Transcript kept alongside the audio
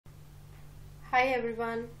Hi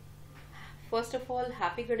everyone. First of all,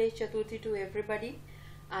 happy Ganesh Chaturthi to everybody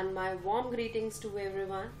and my warm greetings to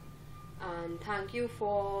everyone. And thank you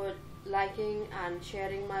for liking and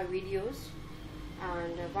sharing my videos.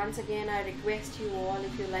 And once again, I request you all,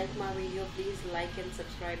 if you like my video, please like and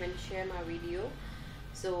subscribe and share my video.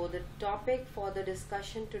 So the topic for the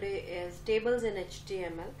discussion today is tables in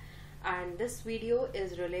HTML, and this video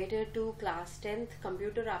is related to class 10th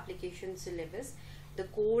computer application syllabus. The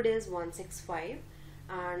code is 165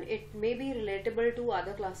 and it may be relatable to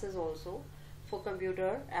other classes also for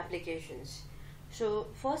computer applications. So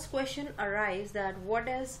first question arises that what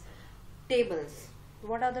is tables?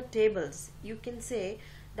 What are the tables? You can say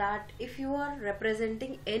that if you are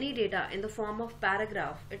representing any data in the form of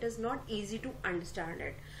paragraph, it is not easy to understand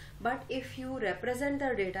it. But if you represent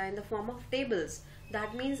the data in the form of tables,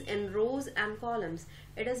 that means in rows and columns,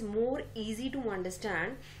 it is more easy to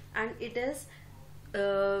understand and it is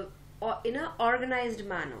in an organized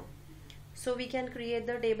manner. So we can create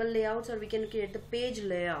the table layouts or we can create the page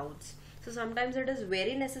layouts. So sometimes it is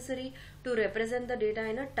very necessary to represent the data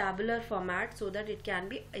in a tabular format so that it can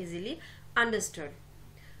be easily understood.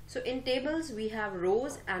 So in tables we have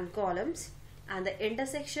rows and columns, and the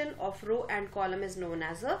intersection of row and column is known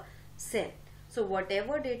as a cell. So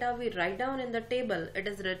whatever data we write down in the table, it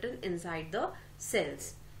is written inside the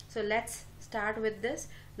cells. So let's start with this.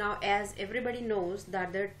 Now, as everybody knows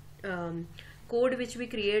that the code which we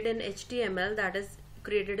create in HTML, that is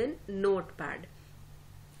created in Notepad.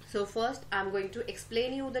 So first I'm going to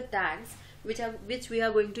explain you the tags which we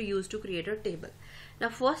are going to use to create a table. Now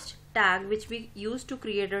first tag which we use to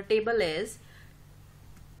create a table is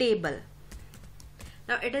table.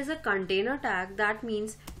 Now it is a container tag, that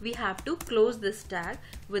means we have to close this tag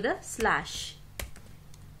with a slash.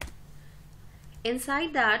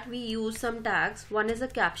 Inside that we use some tags. One is a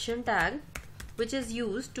caption tag which is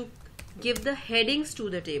used to give the headings to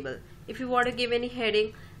the table. If you want to give any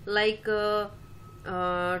heading like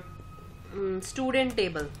student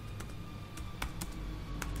table,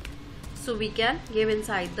 so we can give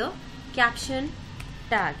inside the caption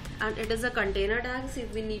tag, and it is a container tag, so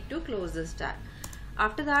we need to close this tag.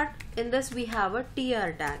 After that, in this we have a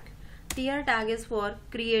tr tag. Tr tag is for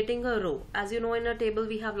creating a row. As you know, in a table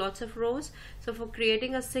we have lots of rows, so for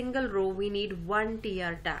creating a single row we need one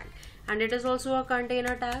tr tag, and it is also a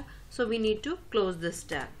container tag, so we need to close this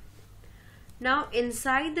tag. Now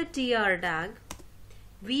inside the tr tag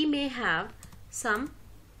we may have some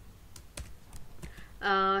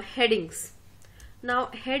headings. Now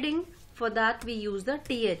heading, for that we use the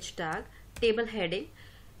th tag, table heading.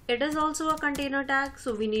 It is also a container tag,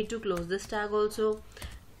 so we need to close this tag also.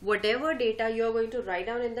 Whatever data you are going to write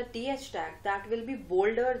down in the th tag, that will be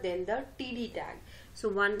bolder than the td tag. So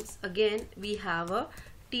once again we have a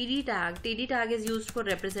td tag. Td tag is used for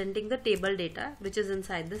representing the table data which is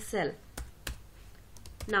inside the cell.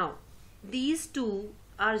 Now these two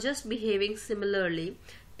are just behaving similarly,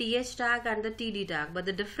 th tag and the td tag, but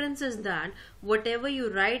the difference is that whatever you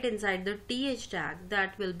write inside the th tag,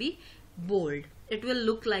 that will be bold. It will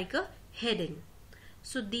look like a heading.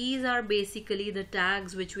 So these are basically the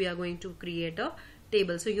tags which we are going to create a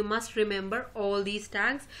table. So you must remember all these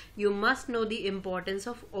tags. You must know the importance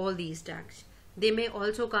of all these tags. They may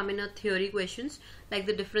also come in a theory questions, like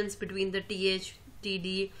the difference between the th,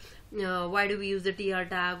 td, why do we use the tr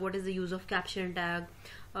tag, what is the use of caption tag,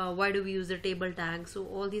 why do we use the table tag. So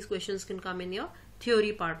all these questions can come in your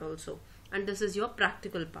theory part also, and this is your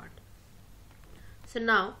practical part. So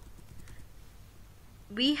now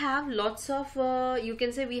we have lots of you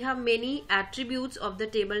can say we have many attributes of the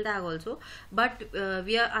table tag also, but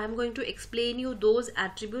I'm going to explain you those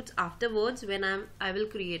attributes afterwards when I will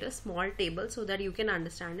create a small table so that you can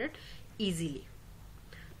understand it easily.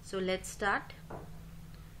 So let's start.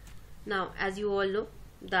 Now as you all know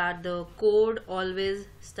that the code always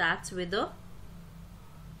starts with a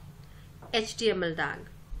HTML tag.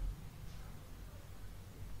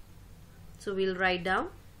 So we'll write down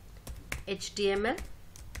HTML.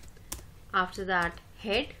 After that,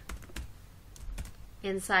 head.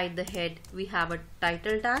 Inside the head we have a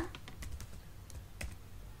title tag.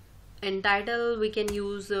 In title we can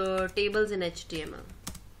use tables in HTML.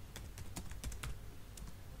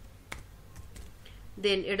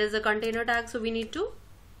 Then it is a container tag, so we need to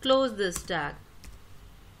close this tag.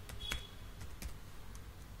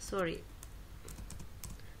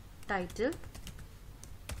 Title.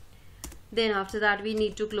 Then after that we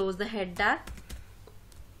need to close the head tag.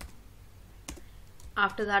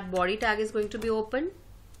 After that, body tag is going to be open.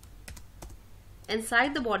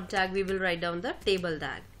 Inside the body tag we will write down the table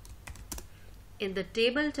tag. In the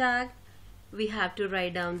table tag we have to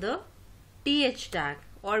write down the th tag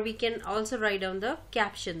or we can also write down the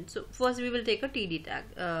caption. So first we will take a TD tag,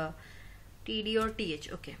 TD or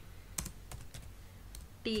TH. Okay,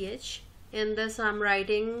 TH. In this I'm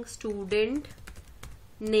writing student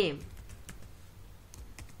name.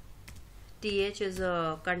 TH is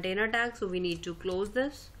a container tag, so we need to close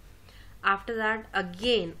this. After that,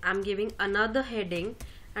 again I'm giving another heading,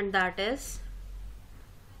 and that is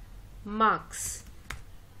marks.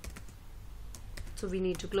 So we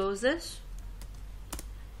need to close this.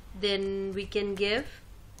 Then we can give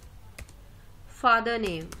father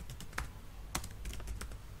name,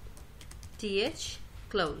 TH,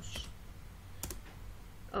 close.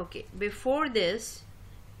 Okay, before this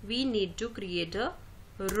we need to create a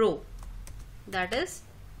row, that is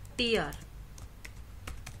TR.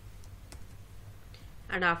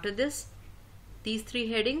 And after this, these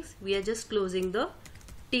three headings, we are just closing the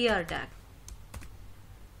TR tag.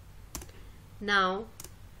 Now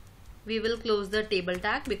we will close the table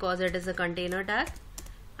tag because it is a container tag,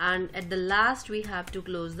 and at the last we have to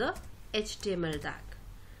close the HTML tag.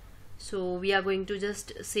 So we are going to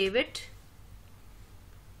just save it.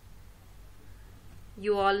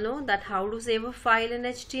 You all know that how to save a file in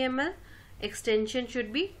HTML. Extension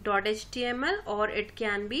should be .html, or it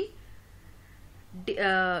can be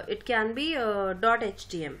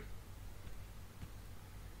 .htm.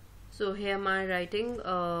 So here am I writing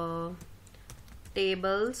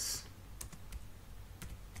tables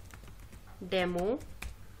demo.html.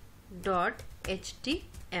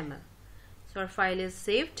 So our file is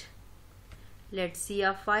saved. Let's see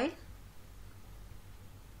our file.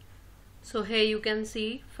 So here you can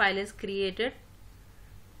see file is created.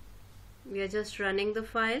 We are just running the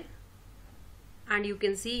file, and you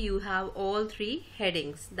can see you have all three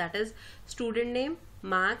headings, that is student name,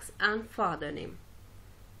 marks, and father name.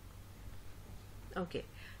 Okay,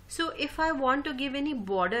 so if I want to give any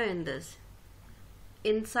border in this,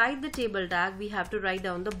 inside the table tag we have to write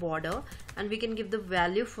down the border, and we can give the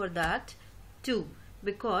value for that too,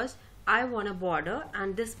 because I want a border,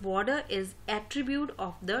 and this border is attribute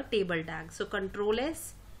of the table tag. So Control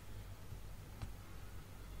S.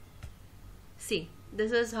 See,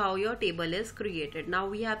 this is how your table is created. Now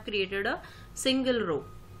we have created a single row.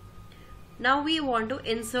 Now we want to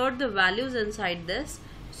insert the values inside this.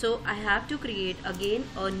 So I have to create again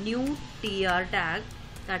a new TR tag,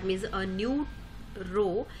 that means a new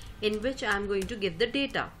row in which I am going to give the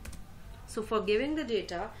data. So for giving the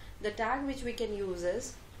data, the tag which we can use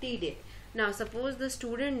is TDate. Now suppose the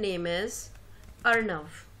student name is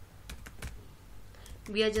Arnav.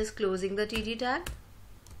 We are just closing the TD tag.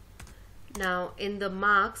 Now in the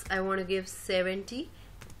marks I want to give 70.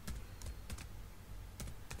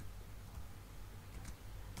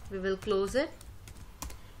 We will close it,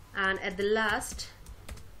 and at the last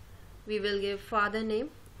we will give father name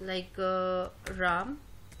like Ram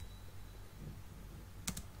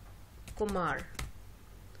Kumar.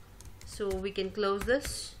 So we can close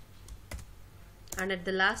this, and at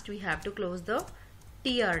the last we have to close the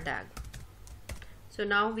TR tag. So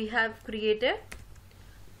now we have created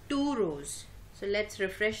two rows. So let's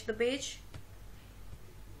refresh the page.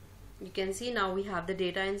 You can see now we have the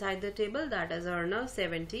data inside the table, that is Arnav,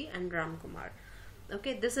 70, and Ram Kumar.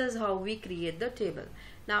 Okay, this is how we create the table.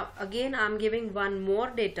 Now again I'm giving one more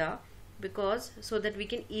data, because so that we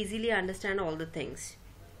can easily understand all the things.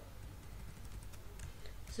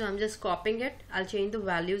 So I'm just copying it. I'll change the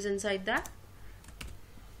values inside that.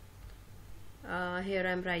 Here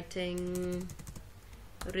I'm writing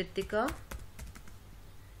Ritika.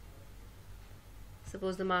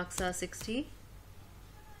 Suppose the marks are 60.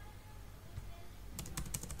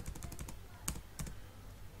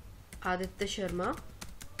 Aditya Sharma.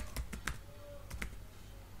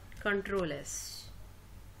 Control S.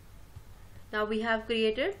 Now we have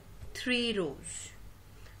created 3 rows.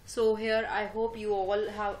 So here I hope you all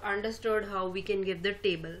have understood how we can give the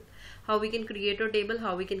table, how we can create a table,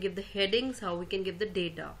 how we can give the headings, how we can give the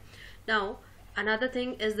data. Now another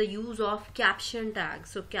thing is the use of caption tag.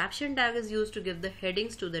 So caption tag is used to give the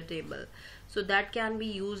headings to the table. So that can be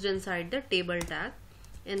used inside the table tag.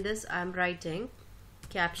 In this I am writing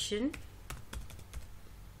caption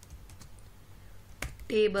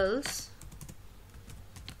tables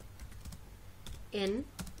in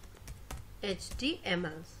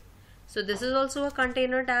HTML. So this is also a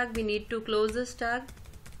container tag. We need to close this tag.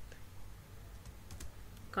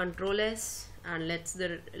 Control S, and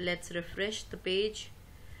let's refresh the page.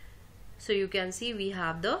 So you can see we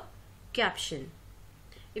have the caption.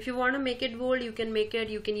 If you want to make it bold, you can make it.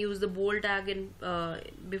 You can use the bold tag in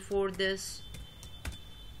before this.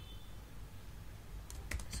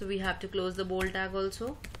 So we have to close the bold tag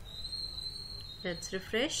also. Let's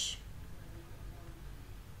refresh.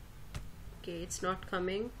 Okay, it's not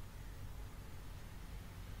coming.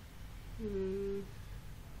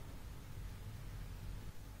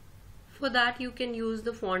 For that you can use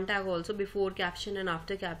the font tag also, before caption and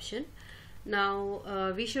after caption.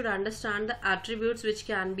 Now we should understand the attributes which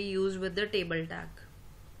can be used with the table tag.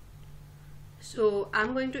 So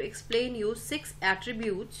I'm going to explain you 6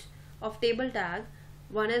 attributes of table tag.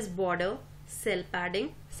 One is border, cell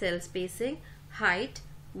padding, cell spacing, height,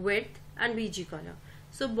 width and BG color.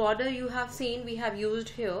 So border you have seen we have used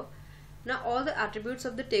here. Now all the attributes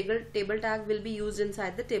of the table tag will be used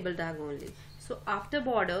inside the table tag only. So after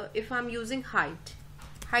border, if I'm using height,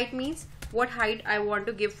 height means what height I want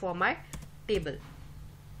to give for my table.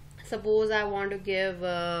 Suppose I want to give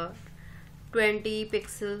 20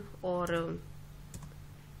 pixel, or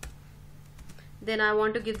then I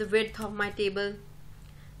want to give the width of my table,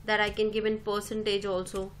 that I can give in percentage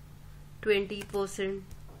also, 20%.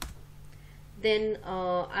 Then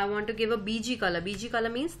I want to give a BG color. BG color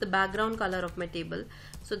means the background color of my table,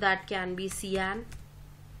 so that can be cyan.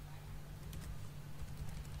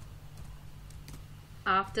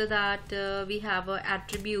 After that we have a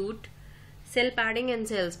attribute cell padding and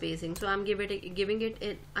cell spacing. So I'm giving it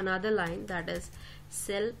in another line, that is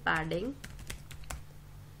cell padding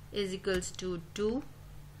is equals to 2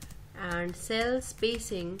 and cell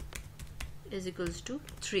spacing is equals to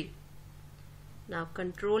 3. Now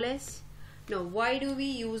Control S. Now why do we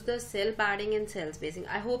use the cell padding and cell spacing?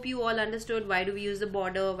 I hope you all understood why do we use the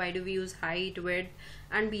border, why do we use height, width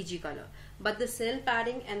and BG color. But the cell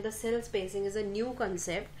padding and the cell spacing is a new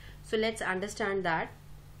concept. So let's understand that.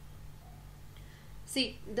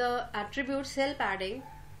 See, the attribute cell padding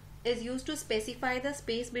is used to specify the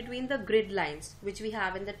space between the grid lines which we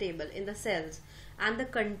have in the table, in the cells, and the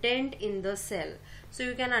content in the cell. So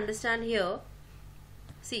you can understand here.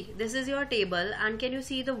 See, this is your table, and can you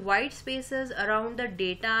see the white spaces around the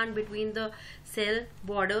data and between the cell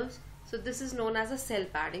borders? So this is known as a cell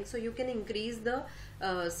padding. So you can increase the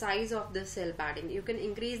size of the cell padding, you can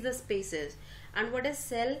increase the spaces. And what is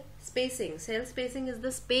cell spacing? Cell spacing is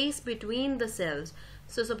the space between the cells.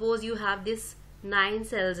 So suppose you have this 9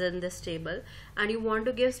 cells in this table and you want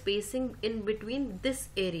to give spacing in between this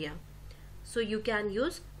area, so you can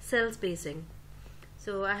use cell spacing.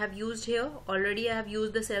 So I have used here already, I have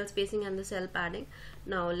used the cell spacing and the cell padding.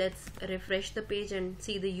 Now let's refresh the page and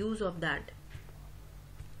see the use of that.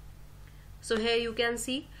 So here you can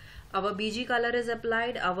see our BG color is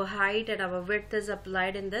applied, our height and our width is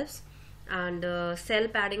applied in this, and cell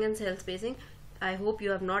padding and cell spacing I hope you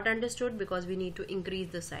have not understood, because we need to increase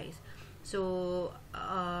the size. So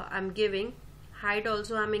I'm giving height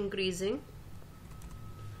also, I'm increasing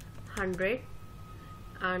 100,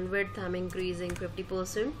 and width I'm increasing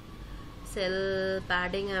 50%, cell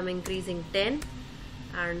padding I'm increasing 10,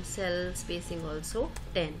 and cell spacing also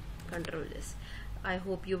 10. Control this. I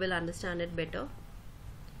hope you will understand it better.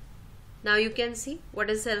 Now you can see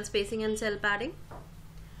what is cell spacing and cell padding.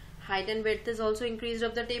 Height and width is also increased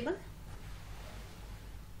of the table.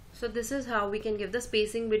 So this is how we can give the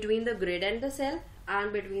spacing between the grid and the cell,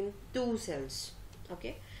 and between two cells.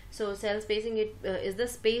 Okay, so cell spacing is the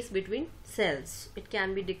space between cells. It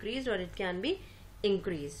can be decreased or it can be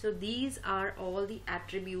increased. So these are all the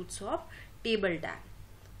attributes of table tag.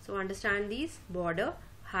 So understand these: border,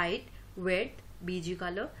 height, width, BG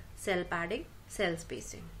color, cell padding, cell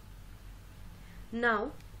spacing.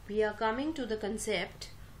 Now we are coming to the concept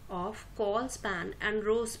of call span and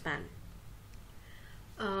row span.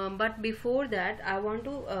 But before that I want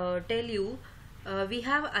to tell you we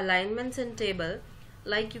have alignments in table.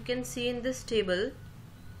 Like you can see in this table,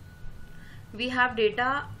 we have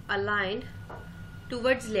data aligned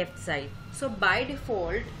towards left side. So by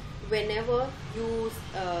default, whenever you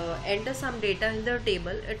enter some data in the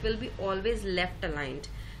table, it will be always left aligned.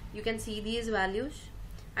 You can see these values,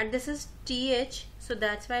 and this is TH, so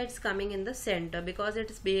that's why it's coming in the center, because it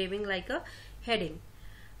is behaving like a heading.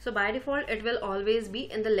 So by default it will always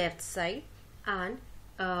be in the left side, and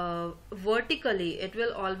vertically it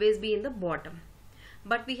will always be in the bottom.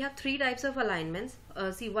 But we have three types of alignments.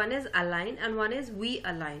 See, one is align and one is V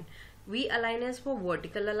align. V align is for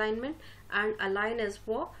vertical alignment and align is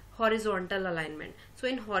for horizontal alignment. So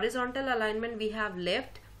in horizontal alignment we have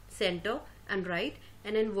left, center and right,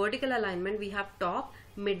 and in vertical alignment we have top,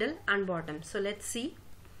 middle and bottom. So let's see.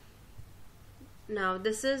 Now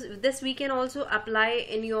this we can also apply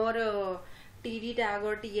in your TD tag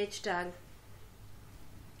or TH tag.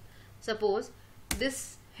 Suppose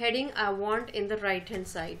this heading I want in the right hand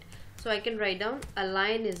side, so I can write down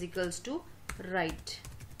align is equals to right.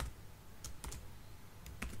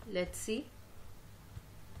 Let's see.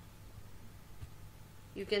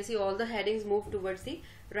 You can see all the headings move towards the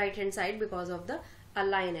right hand side because of the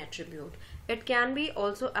align attribute. It can be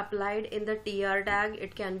also applied in the tr tag,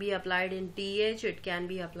 it can be applied in th, it can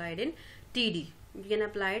be applied in td. You can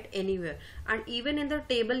apply it anywhere, and even in the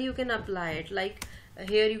table you can apply it. Like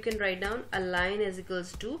here you can write down align is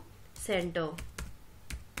equals to center,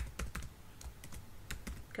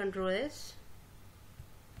 control S.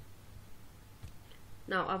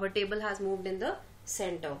 Now our table has moved in the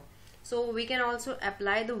center. So we can also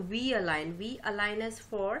apply the V align. V align is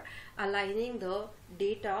for aligning the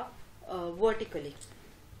data vertically.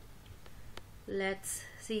 Let's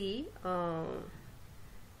see.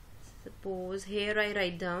 Suppose here I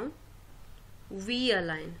write down V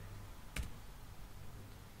align,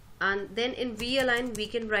 and then in V align we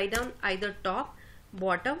can write down either top,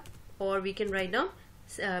 bottom, or we can write down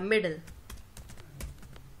middle.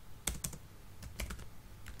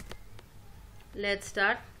 Let's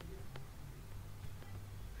start.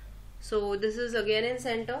 So this is again in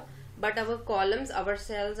center, but our columns, our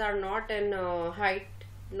cells are not in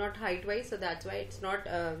not height wise, so that's why it's not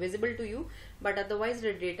visible to you, but otherwise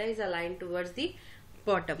the data is aligned towards the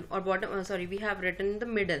bottom, or we have written in the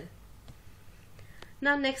middle.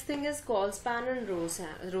 Now next thing is col span and row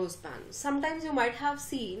span. Sometimes you might have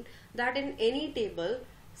seen that in any table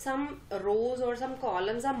some rows or some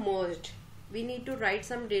columns are merged. We need to write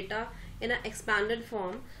some data in an expanded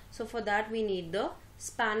form, so for that we need the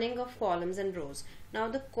spanning of columns and rows. Now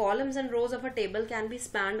the columns and rows of a table can be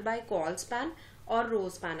spanned by col span or row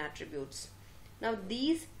span attributes. Now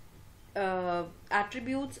these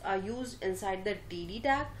attributes are used inside the td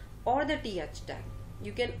tag or the th tag.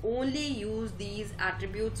 You can only use these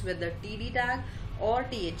attributes with the td tag or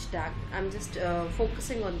th tag. I'm just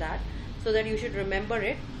focusing on that so that you should remember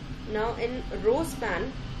it. Now in row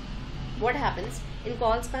span, what happens in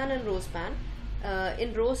col span and row span?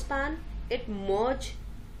 In row span, it merge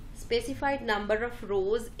specified number of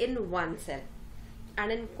rows in one cell,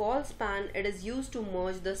 and in col span it is used to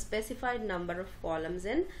merge the specified number of columns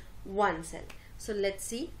in one cell. So let's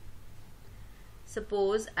see.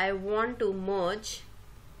 Suppose I want to merge,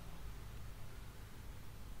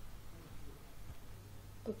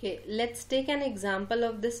 okay, let's take an example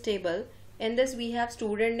of this table. In this we have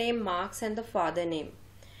student name, marks, and the father name.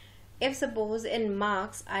 If suppose in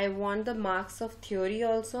marks I want the marks of theory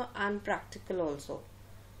also and practical also,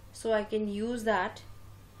 so I can use that.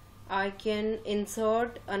 I can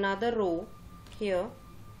insert another row here,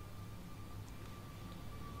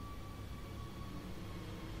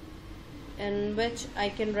 in which I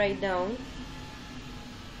can write down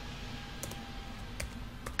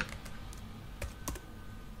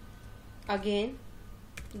again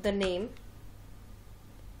the name.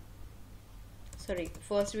 Sorry,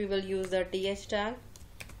 first we will use the th tag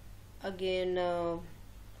again,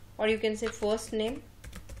 or you can say first name,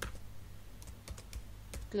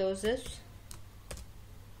 close this.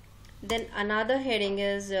 Then another heading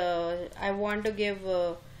is I want to give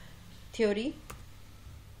theory,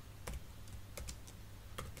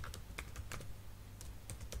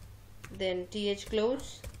 then th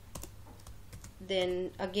close,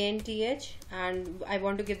 then again th, and I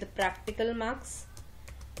want to give the practical marks.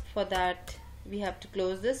 For that we have to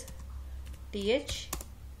close this th,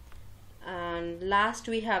 and last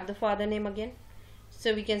we have the father name again,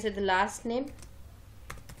 so we can say the last name,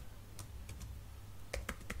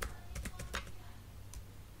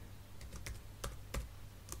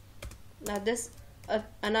 now this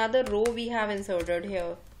another row we have inserted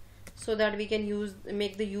here so that we can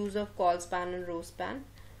make the use of col span and row span.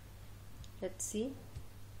 Let's see.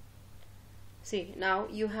 See, now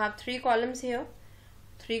you have three columns here,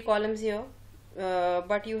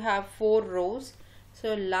 but you have 4 rows.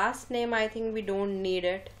 So last name, I think we don't need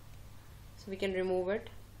it, so we can remove it.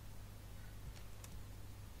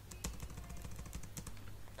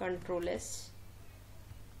 Control S.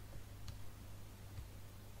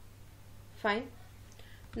 Fine.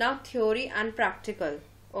 Now theory and practical.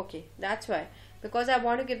 Okay, that's why, because I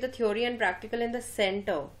want to give the theory and practical in the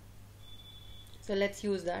center. So let's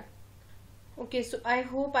use that. Okay, so I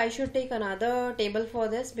hope I should take another table for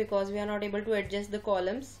this because we are not able to adjust the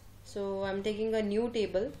columns. So I'm taking a new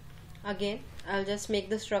table again. I'll just make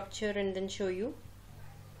the structure and then show you.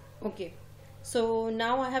 Okay, so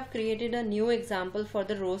now I have created a new example for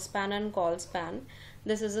the row span and col span.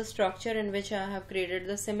 This is a structure in which I have created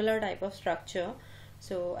the similar type of structure.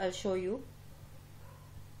 So I'll show you.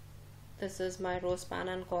 This is my row span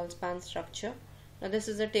and col span structure. Now this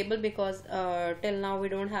is a table because till now we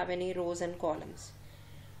don't have any rows and columns.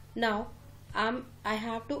 Now I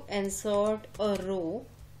have to insert a row.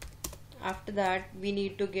 After that we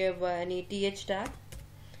need to give any th tag,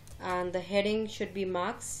 and the heading should be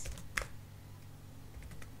marks.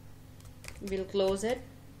 we'll close it.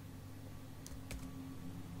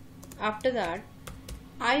 After that,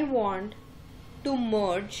 I want to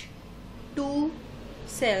merge two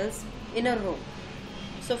cells in a row.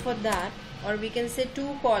 So for that, or we can say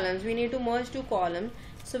two columns, we need to merge two columns.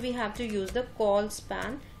 So we have to use the call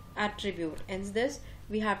span attribute. Hence this,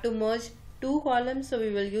 we have to merge two columns, so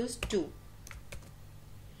we will use 2.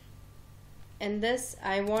 And this,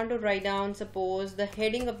 I want to write down, suppose, the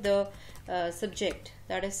heading of the subject,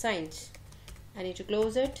 that is science. I need to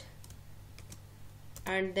close it,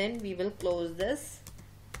 and then we will close this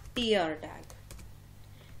tr tag.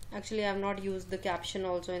 Actually, I have not used the caption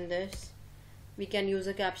also in this. We can use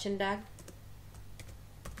a caption tag.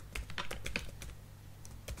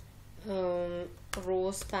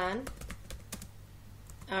 Row span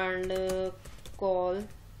and call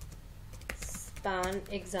span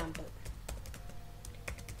example.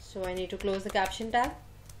 So I need to close the caption tag.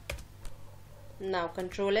 Now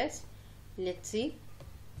Control S. Let's see.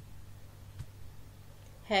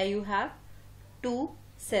 Here you have two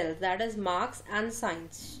cells, that is marks and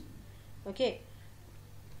science. Okay.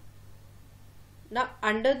 Now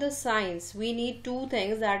under the science we need two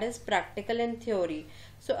things, that is practical and theory.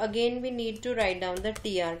 So again we need to write down the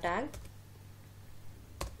tr tag.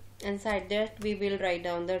 Inside that we will write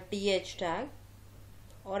down the th tag,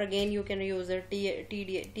 or again you can use a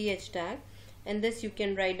th tag, and this you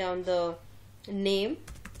can write down the name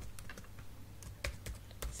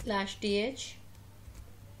 /th.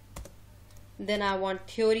 Then I want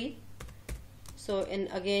theory, so in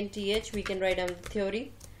again th we can write down the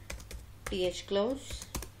theory, th close,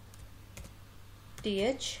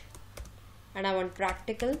 th, and I want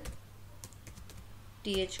practical,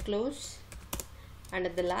 th close, and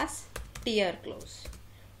at the last tr close.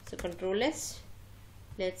 So Control S.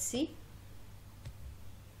 Let's see.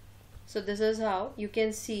 So this is how you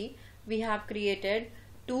can see we have created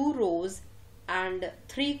 2 rows and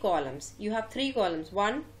 3 columns. You have 3 columns,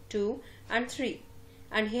 1, 2 and 3,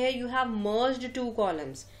 and here you have merged 2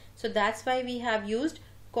 columns. So that's why we have used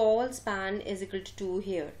call span is equal to 2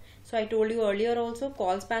 here. So I told you earlier also,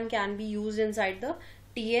 call span can be used inside the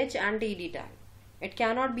th and td tag. It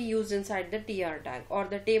cannot be used inside the tr tag or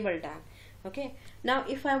the table tag. Okay. Now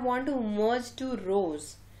if I want to merge 2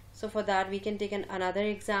 rows, so for that we can take another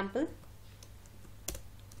example.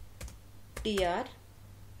 Tr,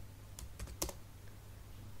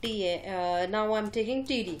 ta, now I'm taking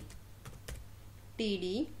td.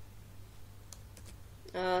 td,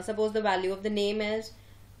 suppose the value of the name is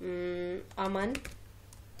Aman,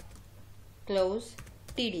 close,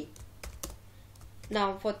 td.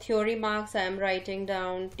 Now for theory marks I am writing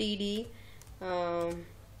down td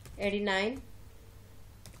 89,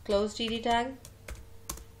 close td tag.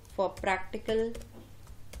 For practical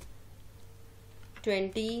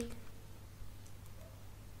 20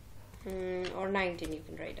 or 19 you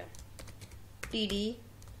can write down, td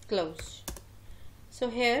close. So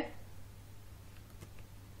here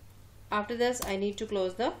after this I need to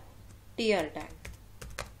close the tr tag.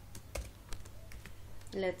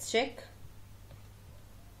 Let's check.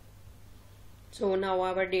 So now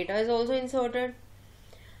our data is also inserted.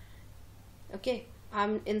 Okay,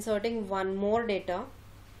 I'm inserting one more data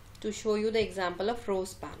to show you the example of row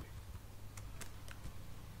span.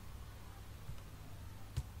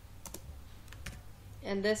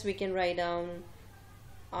 And this we can write down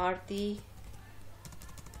Aarti.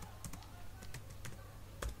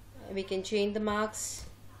 We can change the marks,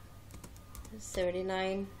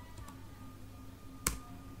 79,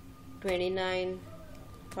 29,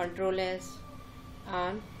 Control S,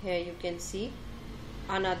 and here you can see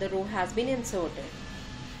another row has been inserted.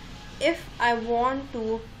 If I want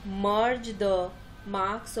to merge the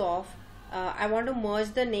marks of, I want to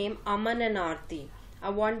merge the name Aman and Aarti. I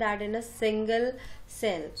want that in a single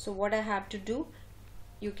cell. So what I have to do,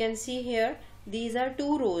 you can see here, these are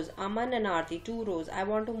 2 rows, Aman and Aarti, 2 rows. I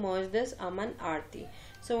want to merge this Aman Aarti.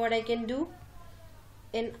 So what I can do,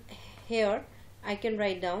 in here I can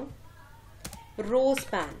write down row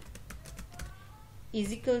span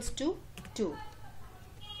is equals to 2.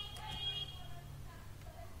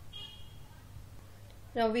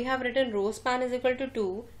 Now we have written row span is equal to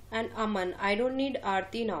 2 and Aman. I don't need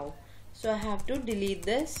Aarti now, so I have to delete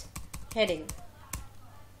this heading.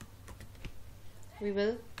 We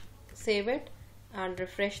will save it and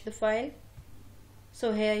refresh the file.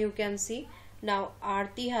 So here you can see now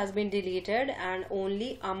Aarti has been deleted and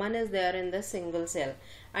only Aman is there in the single cell,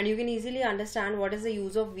 and you can easily understand what is the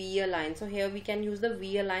use of v-align. So here we can use the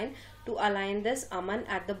v-align to align this Aman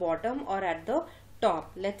at the bottom or at the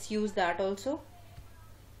top. Let's use that also.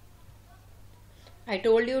 I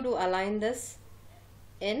told you to align this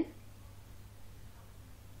in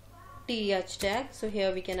TH tag. So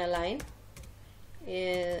here we can align,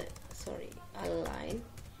 align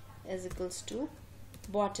is equals to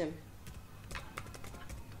bottom,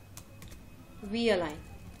 V align,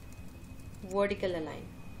 vertical align,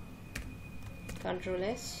 Control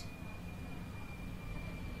S.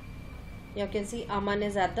 You can see Aman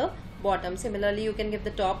is at the bottom. Similarly, you can give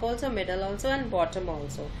the top also, middle also, and bottom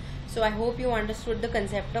also. So I hope you understood the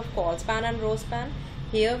concept of call span and row span.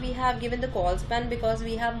 Here we have given the call span because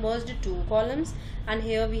we have merged two columns, and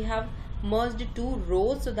here we have merged two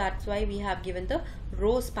rows, so that's why we have given the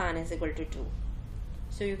row span is equal to 2.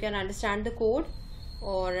 So you can understand the code,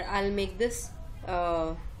 or I'll make this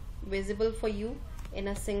visible for you in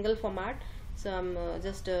a single format. So I'm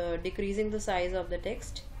just decreasing the size of the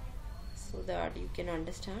text so that you can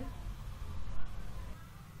understand.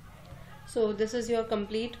 So this is your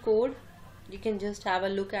complete code. You can just have a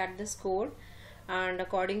look at this code, and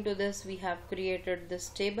according to this we have created this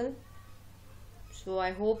table. So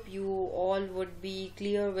I hope you all would be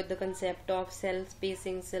clear with the concept of cell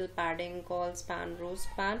spacing, cell padding, call span, row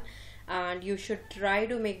span, and you should try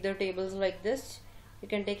to make the tables like this. You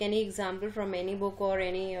can take any example from any book, or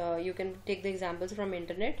any you can take the examples from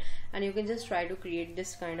internet, and you can just try to create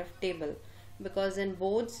this kind of table, because in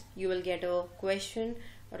boards you will get a question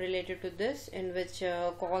related to this in which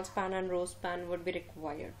call span and row span would be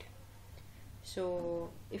required.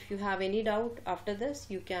 So if you have any doubt after this,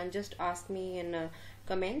 you can just ask me in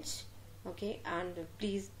comments. Okay, and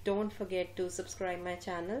please don't forget to subscribe my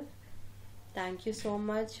channel. Thank you so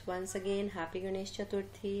much. Once again, happy Ganesh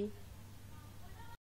Chaturthi.